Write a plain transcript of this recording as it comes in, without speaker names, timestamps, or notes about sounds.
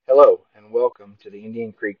to the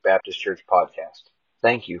Indian Creek Baptist Church podcast.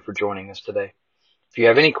 Thank you for joining us today. If you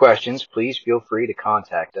have any questions, please feel free to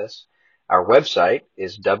contact us. Our website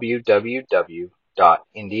is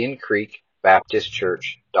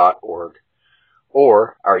www.indiancreekbaptistchurch.org,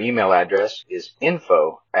 or our email address is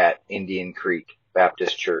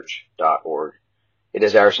info@indiancreekbaptistchurch.org. It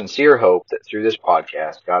is our sincere hope that through this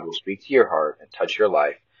podcast, God will speak to your heart and touch your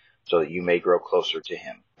life so that you may grow closer to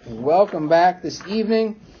Him. Welcome back this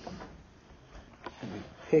evening.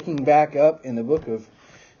 Picking back up in the book of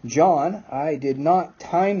John. I did not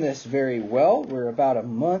time this very well. We're about a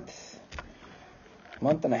month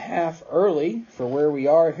and a half early for where we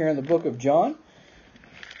are here in the book of John.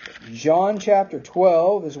 John chapter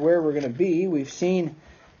 12 is where we're going to be. We've seen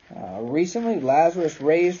recently Lazarus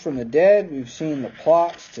raised from the dead. We've seen the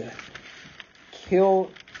plots to kill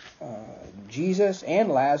Jesus and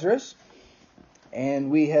Lazarus. And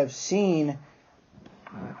we have seen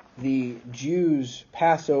the Jews'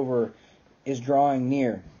 Passover is drawing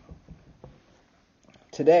near.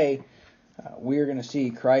 Today, we are going to see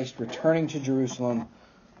Christ returning to Jerusalem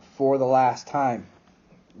for the last time.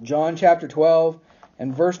 John chapter 12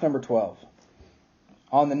 and verse number 12.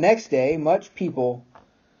 On the next day, much people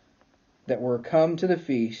that were come to the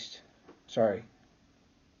feast, on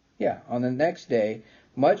the next day,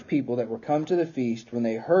 much people that were come to the feast, when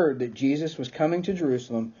they heard that Jesus was coming to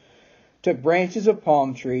Jerusalem, took branches of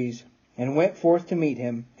palm trees and went forth to meet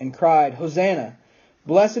him, and cried, Hosanna!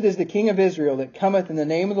 Blessed is the King of Israel that cometh in the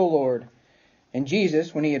name of the Lord. And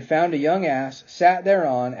Jesus, when he had found a young ass, sat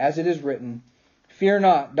thereon, as it is written, Fear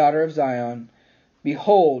not, daughter of Zion.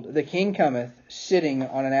 Behold, the King cometh, sitting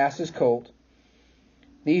on an ass's colt.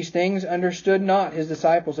 These things understood not his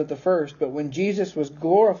disciples at the first, but when Jesus was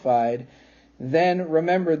glorified, then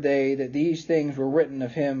remembered they that these things were written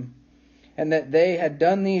of him, and that they had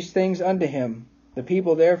done these things unto him. The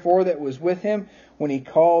people therefore that was with him, when he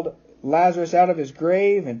called Lazarus out of his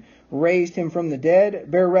grave, and raised him from the dead,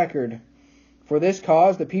 bear record. For this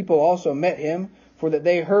cause the people also met him, for that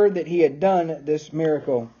they heard that he had done this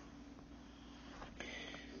miracle.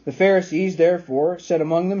 The Pharisees therefore said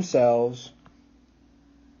among themselves,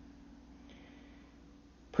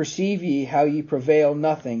 Perceive ye how ye prevail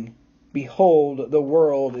nothing? Behold, the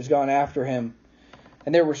world is gone after him.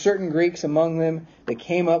 And there were certain Greeks among them that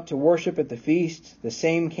came up to worship at the feast. The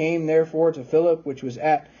same came therefore to Philip, which was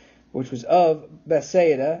of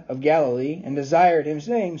Bethsaida of Galilee, and desired him,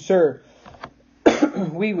 saying, Sir,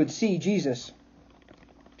 we would see Jesus.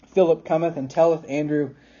 Philip cometh and telleth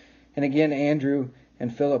Andrew, and again Andrew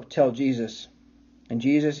and Philip tell Jesus. And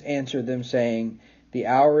Jesus answered them, saying, The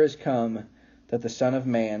hour is come that the Son of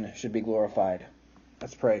Man should be glorified.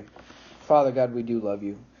 Let's pray. Father God, we do love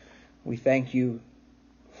you. We thank you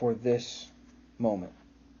for this moment.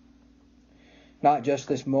 Not just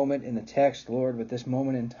this moment in the text, Lord, but this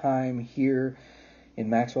moment in time here in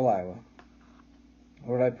Maxwell, Iowa.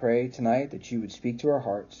 Lord, I pray tonight that you would speak to our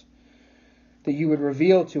hearts, that you would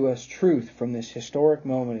reveal to us truth from this historic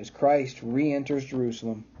moment as Christ re-enters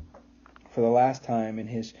Jerusalem for the last time in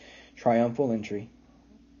his triumphal entry.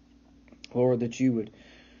 Lord, that you would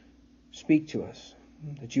speak to us,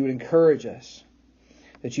 that you would encourage us,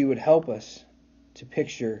 that you would help us to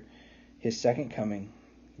picture his second coming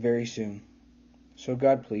very soon. So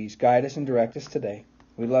God, please guide us and direct us today.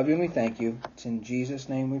 We love you and we thank you. It's in Jesus'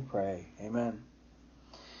 name we pray. Amen.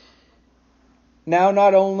 Now,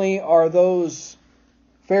 not only are those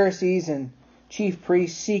Pharisees and chief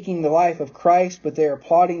priests seeking the life of Christ, but they are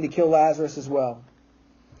plotting to kill Lazarus as well.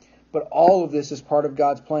 But all of this is part of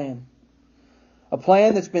God's plan. A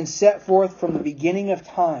plan that's been set forth from the beginning of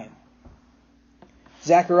time.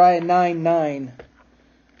 Zechariah 9:9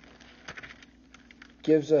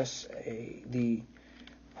 gives us the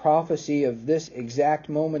prophecy of this exact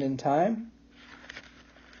moment in time.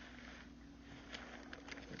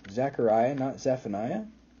 Zechariah, not Zephaniah.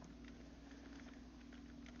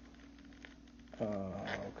 Come on.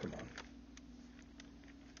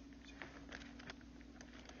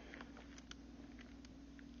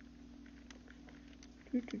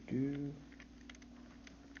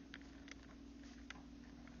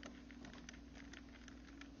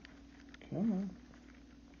 Come on.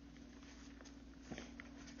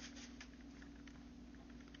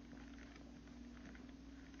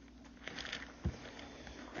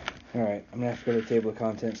 All right, I'm going to have to go to the table of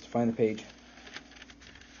contents to find the page.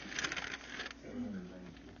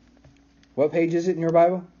 792. What page is it in your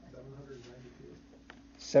Bible?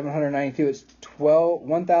 792. It's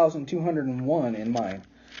 1201 in mine.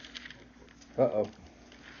 Uh-oh.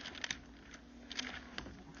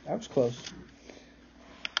 That was close.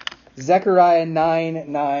 Zechariah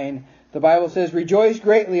 9:9 The Bible says, "Rejoice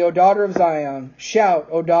greatly, O daughter of Zion. Shout,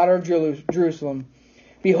 O daughter of Jerusalem.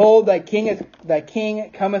 Behold, thy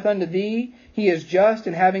king cometh unto thee. He is just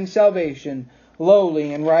and having salvation,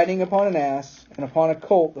 lowly and riding upon an ass, and upon a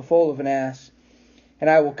colt the foal of an ass. And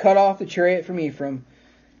I will cut off the chariot from Ephraim,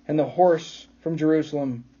 and the horse from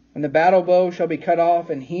Jerusalem. And the battle bow shall be cut off,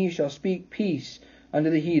 and he shall speak peace unto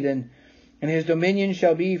the heathen. And his dominion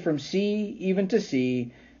shall be from sea even to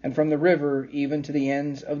sea, and from the river even to the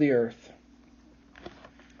ends of the earth."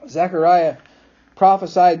 Zechariah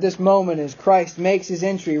prophesied this moment as Christ makes his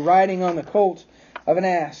entry riding on the colt of an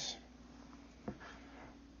ass.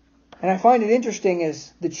 And I find it interesting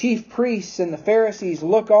as the chief priests and the Pharisees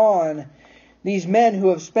look on these men who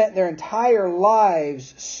have spent their entire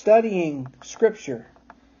lives studying Scripture,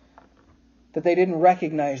 that they didn't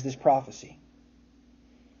recognize this prophecy.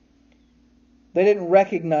 They didn't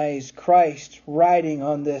recognize Christ riding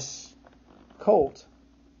on this colt.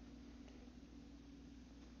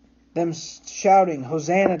 Them shouting,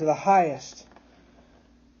 "Hosanna to the highest."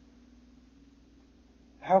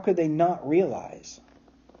 How could they not realize?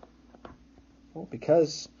 Well,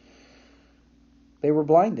 because they were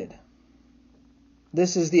blinded.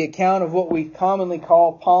 This is the account of what we commonly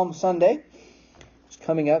call Palm Sunday. It's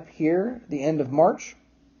coming up here at the end of March.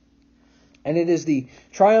 And it is the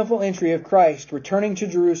triumphal entry of Christ returning to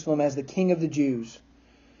Jerusalem as the King of the Jews.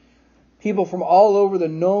 People from all over the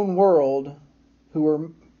known world who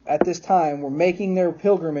were at this time were making their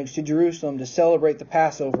pilgrimage to Jerusalem to celebrate the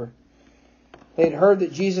Passover. They had heard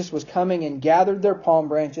that Jesus was coming and gathered their palm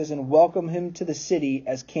branches and welcomed him to the city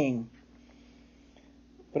as king.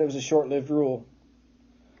 But it was a short-lived rule.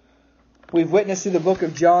 We've witnessed through the book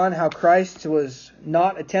of John how Christ was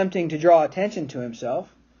not attempting to draw attention to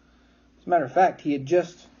himself. As a matter of fact, he had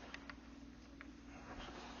just...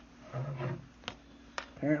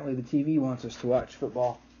 Apparently the TV wants us to watch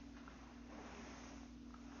football.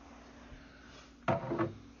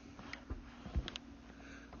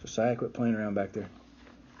 Josiah, quit playing around back there.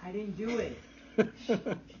 I didn't do it.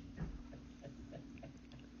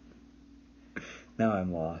 Now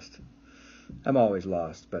I'm lost. I'm always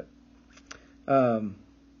lost, but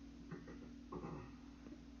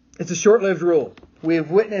it's a short-lived rule. We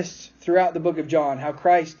have witnessed throughout the book of John how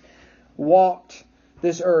Christ walked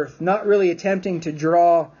this earth, not really attempting to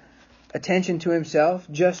draw attention to himself,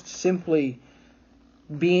 just simply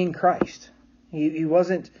being Christ. He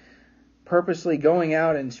wasn't purposely going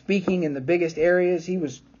out and speaking in the biggest areas. He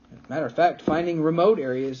was, as a matter of fact, finding remote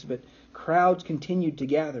areas, but crowds continued to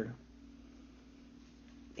gather.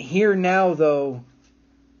 Here now, though,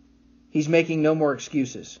 he's making no more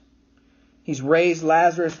excuses. He's raised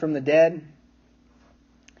Lazarus from the dead,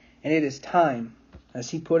 and it is time, as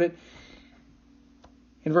he put it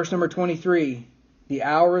in verse number 23, "The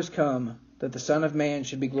hour has come that the Son of Man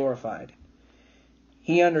should be glorified."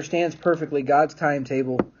 He understands perfectly God's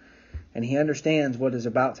timetable, and he understands what is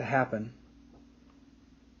about to happen.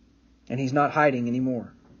 And he's not hiding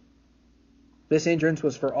anymore. This entrance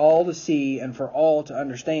was for all to see and for all to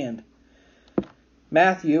understand.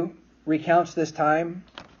 Matthew recounts this time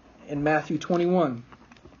in Matthew 21.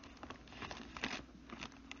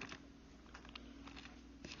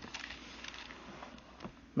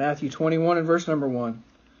 Matthew 21 and verse number 1.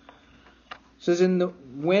 It says,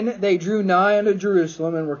 "When they drew nigh unto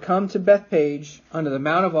Jerusalem and were come to Bethpage unto the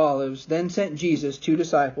Mount of Olives, then sent Jesus 2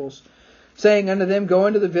 disciples, saying unto them, Go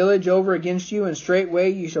into the village over against you, and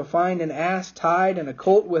straightway ye shall find an ass tied and a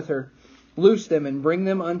colt with her. Loose them and bring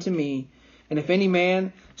them unto me. And if any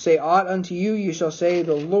man say aught unto you, ye shall say,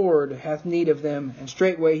 The Lord hath need of them, and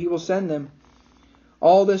straightway he will send them.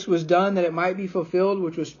 All this was done that it might be fulfilled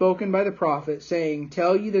which was spoken by the prophet, saying,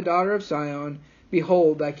 Tell ye the daughter of Zion,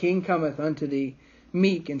 Behold, thy king cometh unto thee,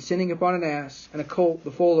 meek and sitting upon an ass, and a colt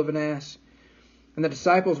the foal of an ass. And the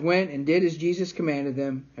disciples went and did as Jesus commanded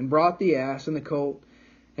them, and brought the ass and the colt,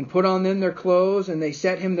 and put on them their clothes, and they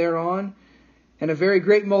set him thereon. And a very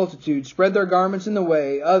great multitude spread their garments in the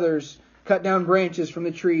way. Others cut down branches from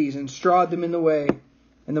the trees, and strawed them in the way.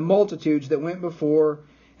 And the multitudes that went before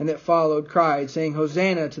and that followed cried, saying,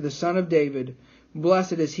 Hosanna to the Son of David.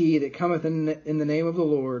 Blessed is he that cometh in the name of the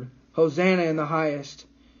Lord. Hosanna in the highest.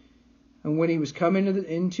 And when he was come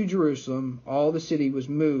into Jerusalem, all the city was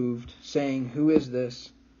moved, saying, Who is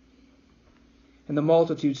this? And the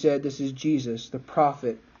multitude said, This is Jesus, the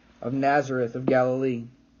prophet of Nazareth of Galilee.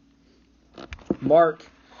 Mark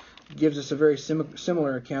gives us a very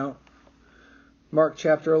similar account. Mark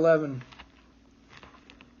chapter 11.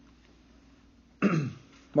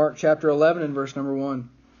 Mark chapter 11 and verse number 1.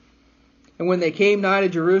 And when they came nigh to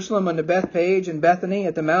Jerusalem unto Bethpage and Bethany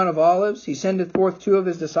at the Mount of Olives, he sendeth forth two of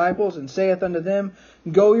his disciples, and saith unto them,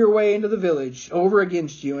 Go your way into the village over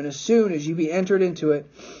against you, and as soon as ye be entered into it,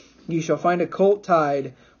 ye shall find a colt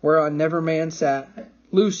tied, whereon never man sat.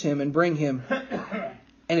 Loose him, and bring him.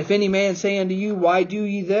 And if any man say unto you, Why do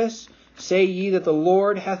ye this? Say ye that the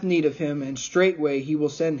Lord hath need of him, and straightway he will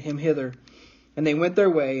send him hither. And they went their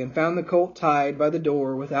way, and found the colt tied by the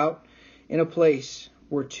door without in a place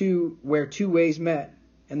where two ways met,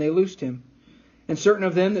 and they loosed him. And certain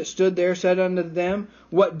of them that stood there said unto them,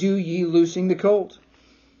 What do ye loosing the colt?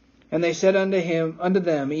 And they said unto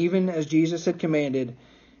them, even as Jesus had commanded,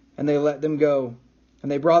 and they let them go.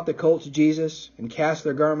 And they brought the colt to Jesus, and cast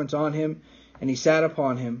their garments on him, and he sat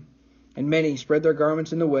upon him. And many spread their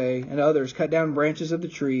garments in the way, and others cut down branches of the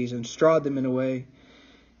trees, and strawed them in the way.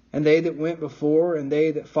 And they that went before, and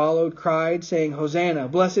they that followed, cried, saying, Hosanna,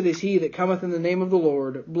 blessed is he that cometh in the name of the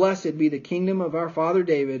Lord. Blessed be the kingdom of our father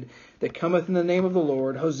David, that cometh in the name of the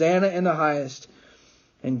Lord. Hosanna in the highest.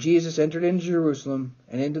 And Jesus entered into Jerusalem,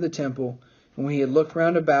 and into the temple. And when he had looked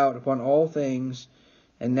round about upon all things,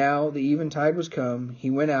 and now the eventide was come, he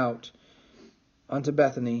went out unto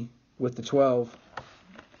Bethany with the 12.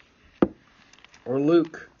 Or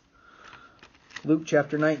Luke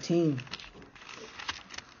chapter 19.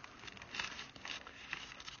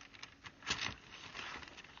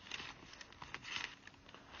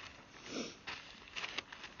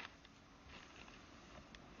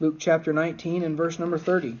 Luke chapter 19 and verse number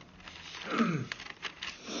 30.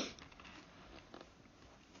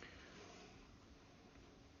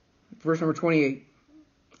 Verse number 28.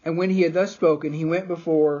 And when he had thus spoken, he went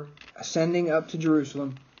before, ascending up to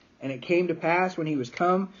Jerusalem. And it came to pass, when he was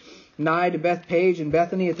come nigh to Bethpage and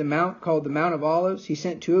Bethany at the mount called the Mount of Olives, he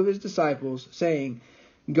sent two of his disciples, saying,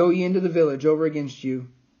 Go ye into the village over against you,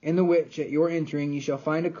 in the which at your entering ye shall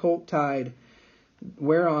find a colt tied,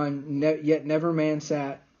 whereon yet never man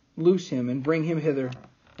sat. Loose him, and bring him hither.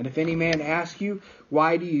 And if any man ask you,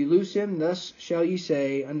 Why do ye loose him? Thus shall ye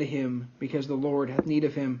say unto him, Because the Lord hath need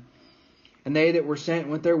of him. And they that were sent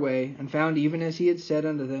went their way, and found even as he had said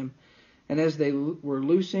unto them. And as they were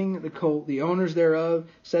loosing the colt, the owners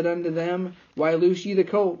thereof said unto them, Why loose ye the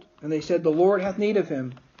colt? And they said, The Lord hath need of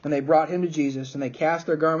him. And they brought him to Jesus, and they cast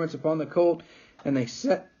their garments upon the colt, and they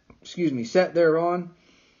set thereon.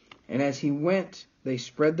 And as he went, they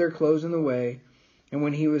spread their clothes in the way. And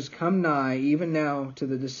when he was come nigh, even now, to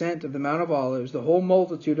the descent of the Mount of Olives, the whole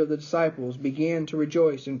multitude of the disciples began to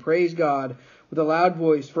rejoice and praise God with a loud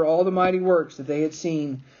voice for all the mighty works that they had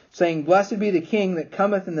seen, saying, Blessed be the King that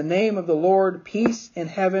cometh in the name of the Lord, peace in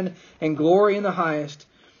heaven, and glory in the highest.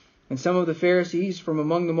 And some of the Pharisees from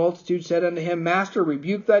among the multitude said unto him, Master,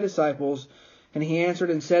 rebuke thy disciples. And he answered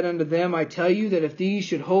and said unto them, I tell you that if these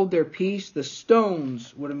should hold their peace, the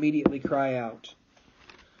stones would immediately cry out.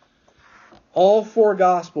 All four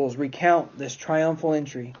Gospels recount this triumphal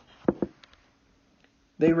entry.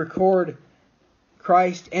 They record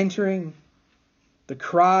Christ entering, the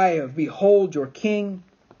cry of, Behold your King.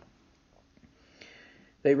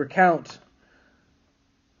 They recount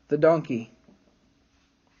the donkey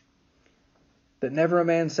that never a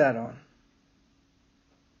man sat on.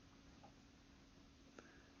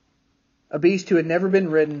 A beast who had never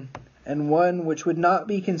been ridden, and one which would not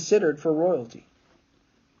be considered for royalty.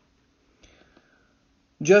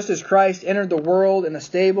 Just as Christ entered the world in a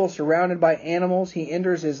stable surrounded by animals, he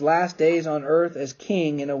enters his last days on earth as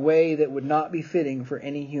king in a way that would not be fitting for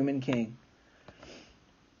any human king.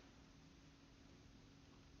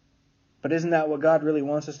 But isn't that what God really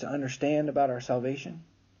wants us to understand about our salvation?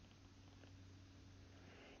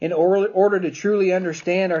 In order to truly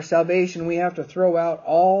understand our salvation, we have to throw out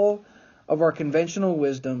all of our conventional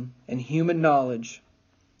wisdom and human knowledge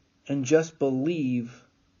and just believe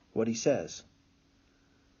what he says.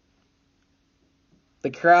 The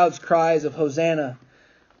crowd's cries of Hosanna,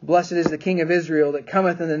 Blessed is the King of Israel that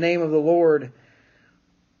cometh in the name of the Lord.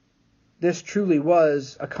 This truly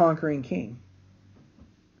was a conquering king.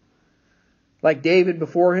 Like David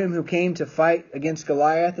before him, who came to fight against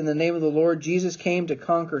Goliath in the name of the Lord, Jesus came to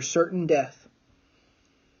conquer certain death.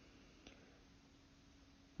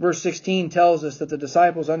 Verse 16 tells us that the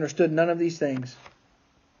disciples understood none of these things.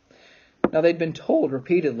 Now, they'd been told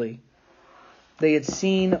repeatedly. They had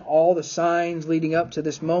seen all the signs leading up to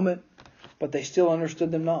this moment, but they still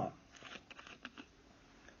understood them not.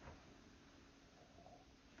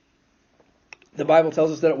 The Bible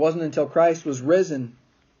tells us that it wasn't until Christ was risen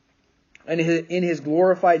and in his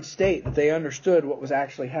glorified state that they understood what was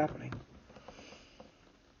actually happening.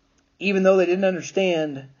 Even though they didn't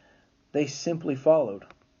understand, they simply followed.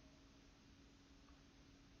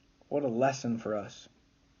 What a lesson for us.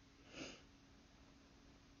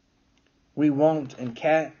 We won't and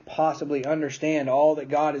can't possibly understand all that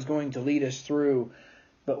God is going to lead us through,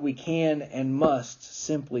 but we can and must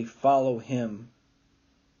simply follow Him,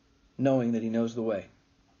 knowing that He knows the way.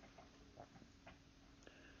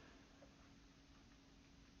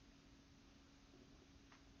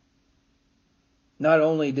 Not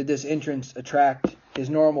only did this entrance attract His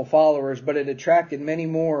normal followers, but it attracted many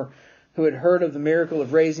more who had heard of the miracle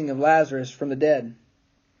of raising of Lazarus from the dead.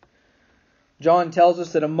 John tells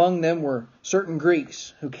us that among them were certain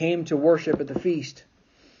Greeks who came to worship at the feast.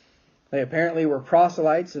 They apparently were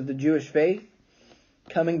proselytes of the Jewish faith,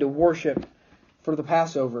 coming to worship for the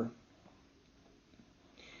Passover.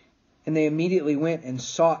 And they immediately went and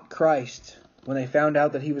sought Christ when they found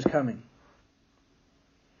out that He was coming.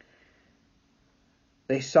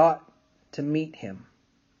 They sought to meet Him.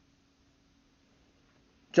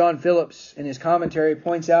 John Phillips, in his commentary,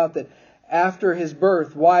 points out that after His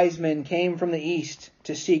birth, wise men came from the east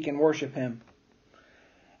to seek and worship Him.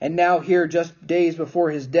 And now here, just days before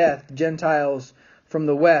His death, Gentiles from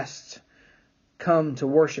the west come to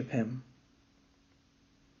worship Him.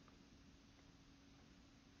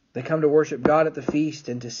 They come to worship God at the feast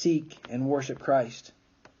and to seek and worship Christ.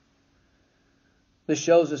 This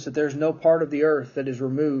shows us that there's no part of the earth that is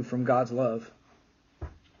removed from God's love.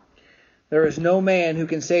 There is no man who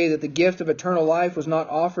can say that the gift of eternal life was not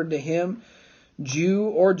offered to him, Jew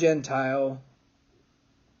or Gentile,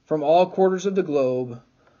 from all quarters of the globe,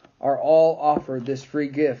 are all offered this free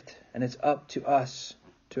gift, and it's up to us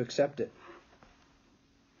to accept it.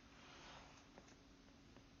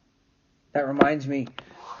 That reminds me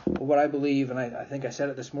of what I believe, and I think I said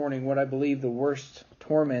it this morning, what I believe the worst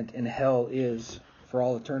torment in hell is for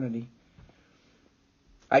all eternity.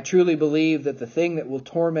 I truly believe that the thing that will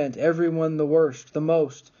torment everyone the worst, the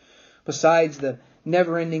most, besides the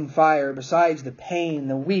never-ending fire, besides the pain,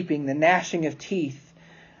 the weeping, the gnashing of teeth,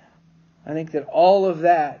 I think that all of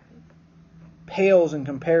that pales in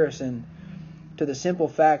comparison to the simple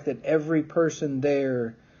fact that every person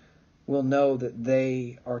there will know that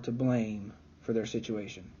they are to blame for their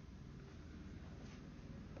situation.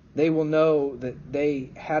 They will know that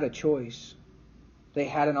they had a choice. They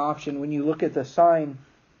had an option. When you look at the sign,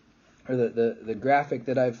 or the graphic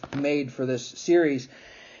that I've made for this series,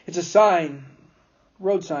 it's a sign,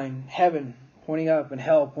 road sign, heaven pointing up and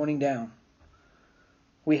hell pointing down.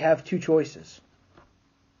 We have two choices.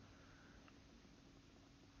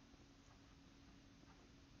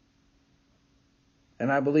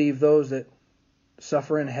 And I believe those that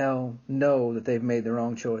suffer in hell know that they've made the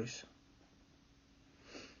wrong choice.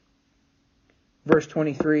 Verse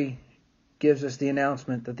 23 gives us the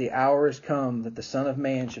announcement that the hour has come that the Son of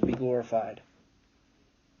Man should be glorified.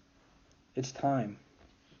 It's time.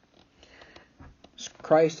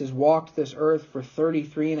 Christ has walked this earth for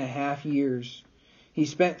 33 and a half years. He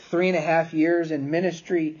spent 3.5 years in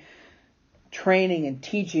ministry, training and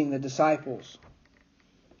teaching the disciples,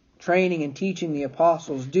 training and teaching the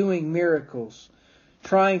apostles, doing miracles,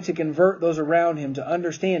 trying to convert those around Him to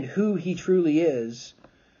understand who He truly is.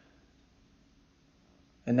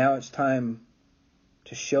 And now it's time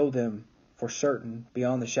to show them for certain,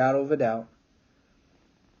 beyond the shadow of a doubt.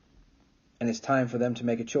 And it's time for them to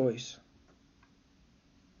make a choice.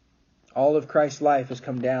 All of Christ's life has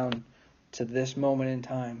come down to this moment in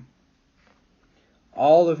time.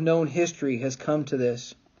 All of known history has come to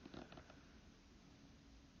this.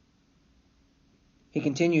 He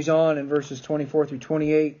continues on in verses 24 through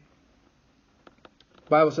 28. The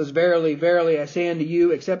Bible says, "Verily, verily, I say unto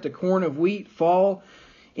you, except a corn of wheat fall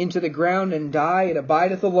into the ground and die, it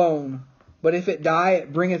abideth alone. But if it die,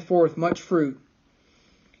 it bringeth forth much fruit.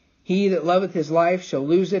 He that loveth his life shall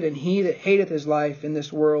lose it, and he that hateth his life in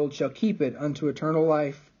this world shall keep it unto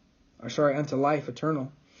life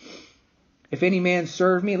eternal. If any man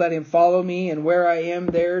serve me, let him follow me, and where I am,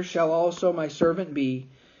 there shall also my servant be.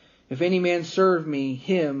 If any man serve me,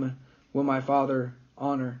 him will my Father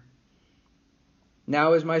honor.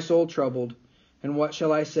 Now is my soul troubled, and what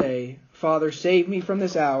shall I say? Father, save me from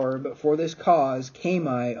this hour, but for this cause came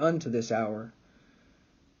I unto this hour.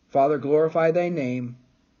 Father, glorify thy name.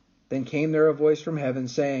 Then came there a voice from heaven,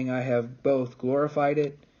 saying, I have both glorified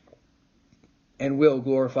it and will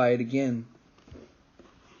glorify it again."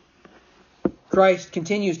 Christ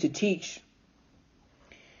continues to teach,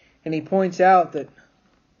 and He points out that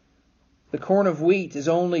the corn of wheat is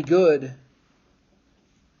only good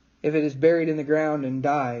if it is buried in the ground and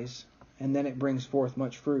dies, and then it brings forth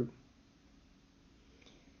much fruit.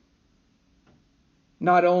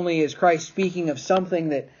 Not only is Christ speaking of something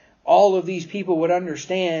that all of these people would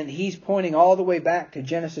understand, He's pointing all the way back to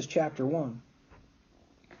Genesis chapter 1.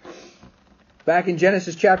 Back in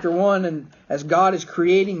Genesis chapter 1, and as God is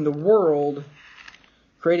creating the world,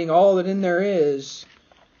 creating all that in there is,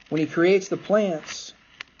 when He creates the plants,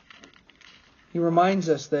 He reminds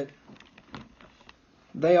us that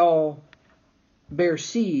they all bear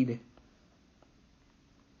seed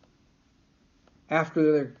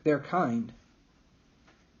after their kind.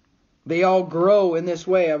 They all grow in this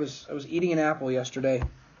way. I was eating an apple yesterday,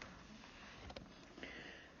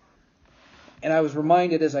 and I was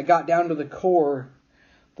reminded as I got down to the core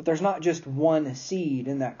that there's not just one seed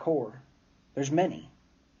in that core. There's many.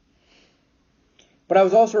 But I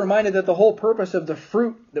was also reminded that the whole purpose of the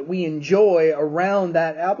fruit that we enjoy around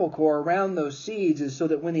that apple core, around those seeds, is so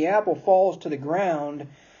that when the apple falls to the ground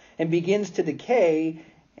and begins to decay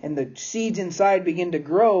and the seeds inside begin to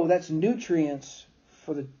grow, that's nutrients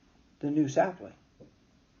for the new sapling.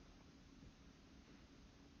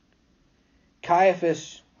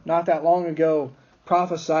 Caiaphas, not that long ago,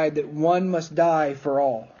 prophesied that one must die for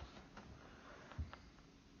all.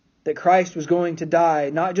 That Christ was going to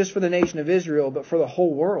die, not just for the nation of Israel, but for the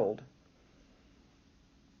whole world.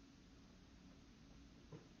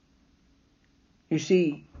 You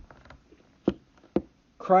see,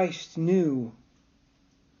 Christ knew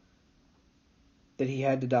that He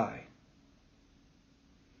had to die.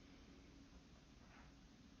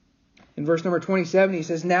 In verse number 27, He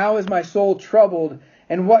says, "Now is my soul troubled,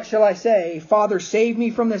 and what shall I say? Father, save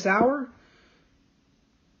me from this hour?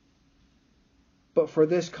 But for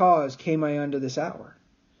this cause came I unto this hour."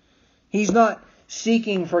 He's not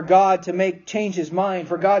seeking for God to change His mind,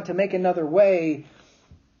 for God to make another way.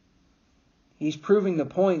 He's proving the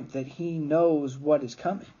point that He knows what is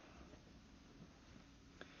coming.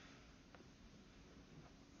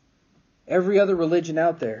 Every other religion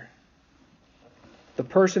out there, the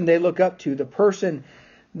person they look up to, the person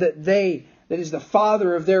that is the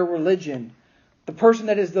father of their religion, the person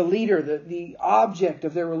that is the leader, the object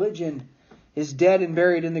of their religion, is dead and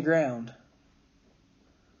buried in the ground.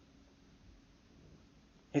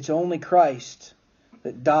 It's only Christ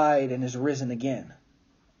that died and is risen again.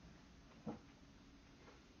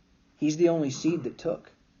 He's the only seed that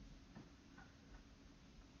took.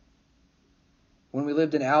 When we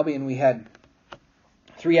lived in Albion, we had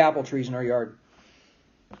 3 apple trees in our yard.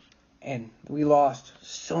 And we lost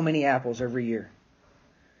so many apples every year.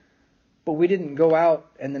 But we didn't go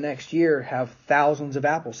out and the next year have thousands of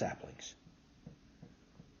apple saplings.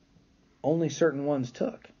 Only certain ones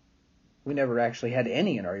took. We never actually had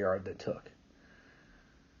any in our yard that took.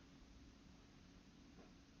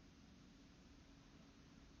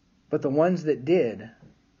 But the ones that did,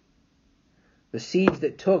 the seeds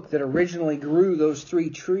that took, that originally grew those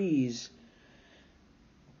 3 trees,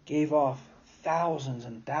 gave off thousands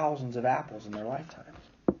and thousands of apples in their lifetime.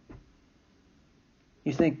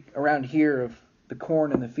 You think around here of the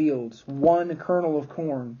corn in the fields. One kernel of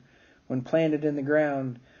corn, when planted in the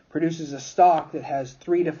ground, produces a stalk that has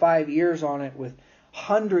 3 to 5 ears on it with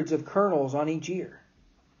hundreds of kernels on each ear.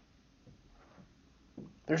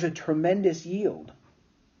 There's a tremendous yield.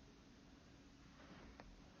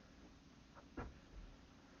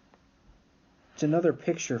 It's another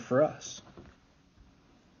picture for us.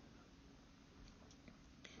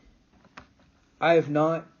 I'm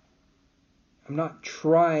not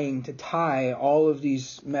trying to tie all of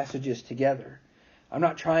these messages together. I'm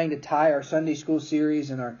not trying to tie our Sunday school series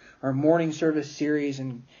and our morning service series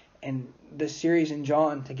and the series in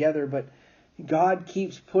John together, but God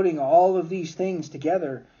keeps putting all of these things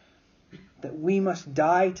together, that we must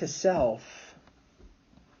die to self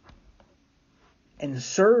and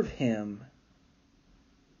serve Him.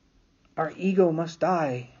 Our ego must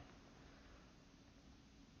die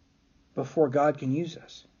before God can use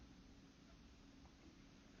us.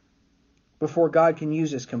 Before God can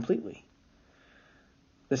use us completely.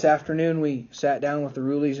 This afternoon we sat down with the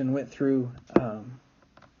Ruleys and went through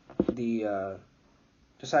the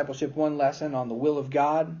Discipleship 1 lesson on the will of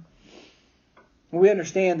God. We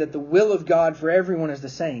understand that the will of God for everyone is the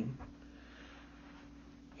same.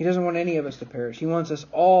 He doesn't want any of us to perish. He wants us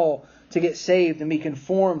all to get saved and be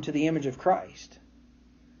conformed to the image of Christ.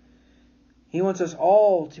 He wants us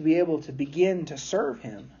all to be able to begin to serve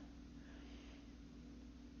Him.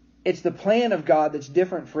 It's the plan of God that's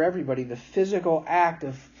different for everybody. The physical act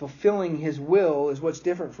of fulfilling His will is what's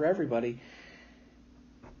different for everybody.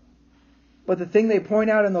 But the thing they point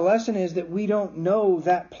out in the lesson is that we don't know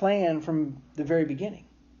that plan from the very beginning.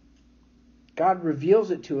 God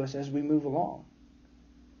reveals it to us as we move along.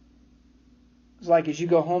 It's like as you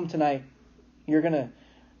go home tonight, you're going to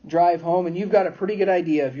drive home and you've got a pretty good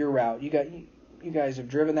idea of your route. You guys have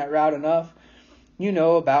driven that route enough. You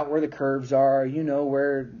know about where the curves are. You know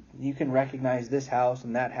where you can recognize this house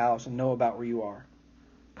and that house and know about where you are.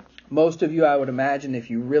 Most of you, I would imagine,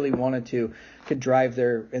 if you really wanted to, could drive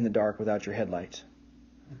there in the dark without your headlights.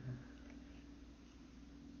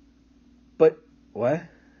 But, what?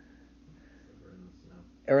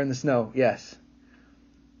 Or in the snow, yes.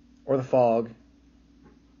 Or the fog.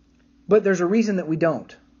 But there's a reason that we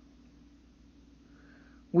don't.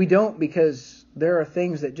 We don't because there are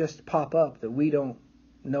things that just pop up that we don't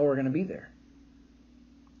know are going to be there.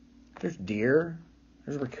 There's deer,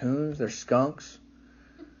 there's raccoons, there's skunks.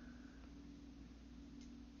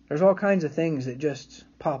 There's all kinds of things that just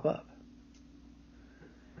pop up.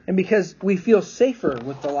 And because we feel safer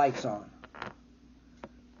with the lights on.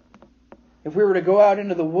 If we were to go out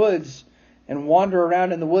into the woods and wander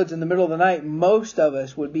around in the woods in the middle of the night, most of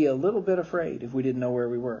us would be a little bit afraid if we didn't know where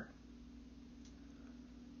we were.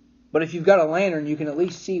 But if you've got a lantern, you can at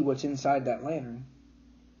least see what's inside that lantern.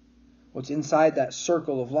 What's inside that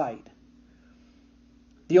circle of light.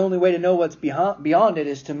 The only way to know what's beyond it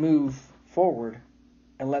is to move forward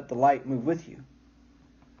and let the light move with you.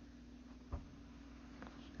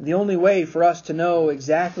 The only way for us to know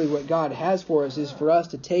exactly what God has for us is for us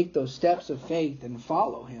to take those steps of faith and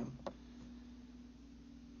follow Him.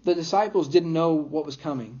 The disciples didn't know what was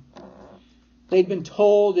coming. They'd been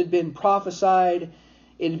told, it'd been prophesied,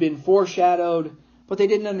 it had been foreshadowed, but they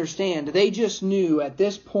didn't understand. They just knew at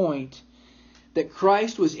this point that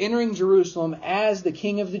Christ was entering Jerusalem as the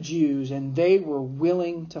King of the Jews, and they were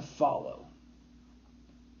willing to follow.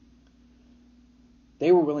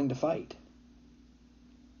 They were willing to fight.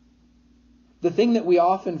 The thing that we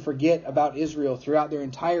often forget about Israel throughout their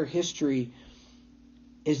entire history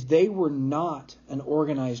is they were not an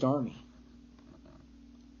organized army.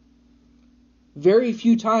 Very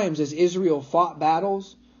few times as Israel fought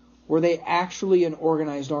battles were they actually an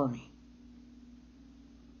organized army.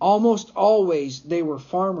 Almost always they were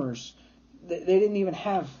farmers. They didn't even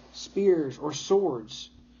have spears or swords.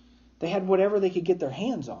 They had whatever they could get their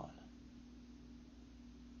hands on.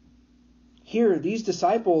 Here, these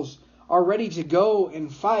disciples are ready to go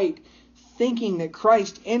and fight, thinking that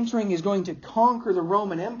Christ entering is going to conquer the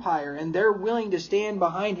Roman Empire, and they're willing to stand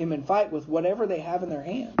behind Him and fight with whatever they have in their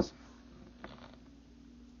hands.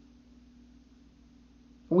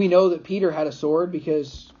 We know that Peter had a sword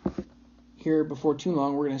because here before too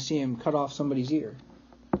long we're going to see him cut off somebody's ear.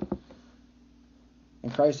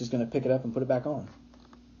 And Christ is going to pick it up and put it back on.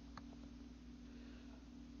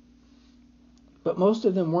 But most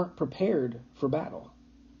of them weren't prepared for battle.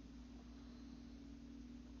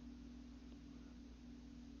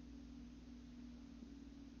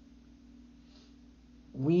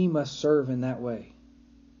 We must serve in that way.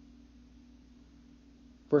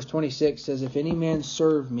 Verse 26 says, "If any man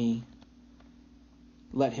serve me,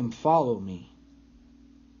 let him follow me,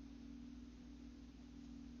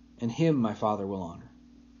 and him my Father will honor."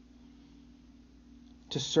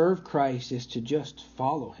 To serve Christ is to just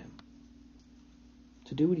follow Him.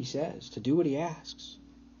 To do what He says, to do what He asks.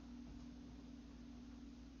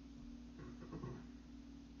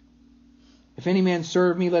 "If any man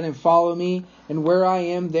serve me, let him follow me, and where I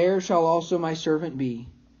am, there shall also my servant be.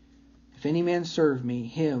 If any man serve me,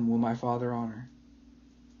 him will my Father honor."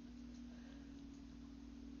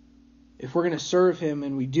 If we're going to serve Him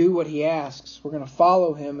and we do what He asks, we're going to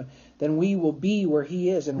follow Him, then we will be where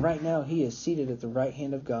He is. And right now He is seated at the right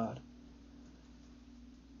hand of God.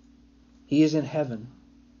 He is in heaven.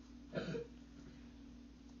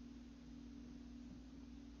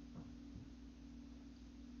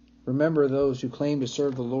 Remember those who claim to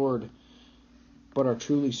serve the Lord but are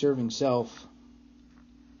truly serving self.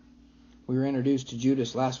 We were introduced to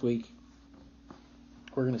Judas last week.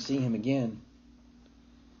 We're going to see him again.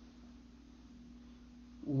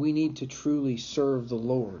 We need to truly serve the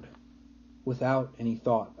Lord without any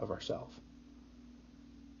thought of ourselves.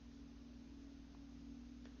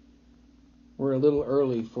 We're a little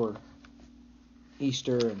early for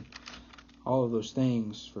Easter and all of those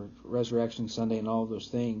things, for Resurrection Sunday and all of those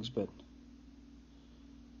things, but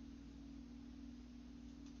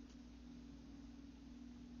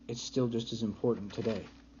it's still just as important today.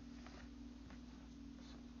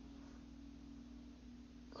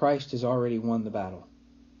 Christ has already won the battle.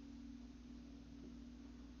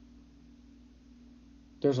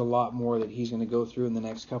 There's a lot more that He's going to go through in the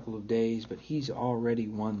next couple of days, but He's already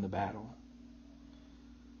won the battle.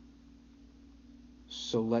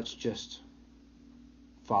 So let's just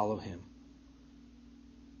follow Him.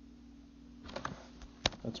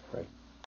 Let's pray.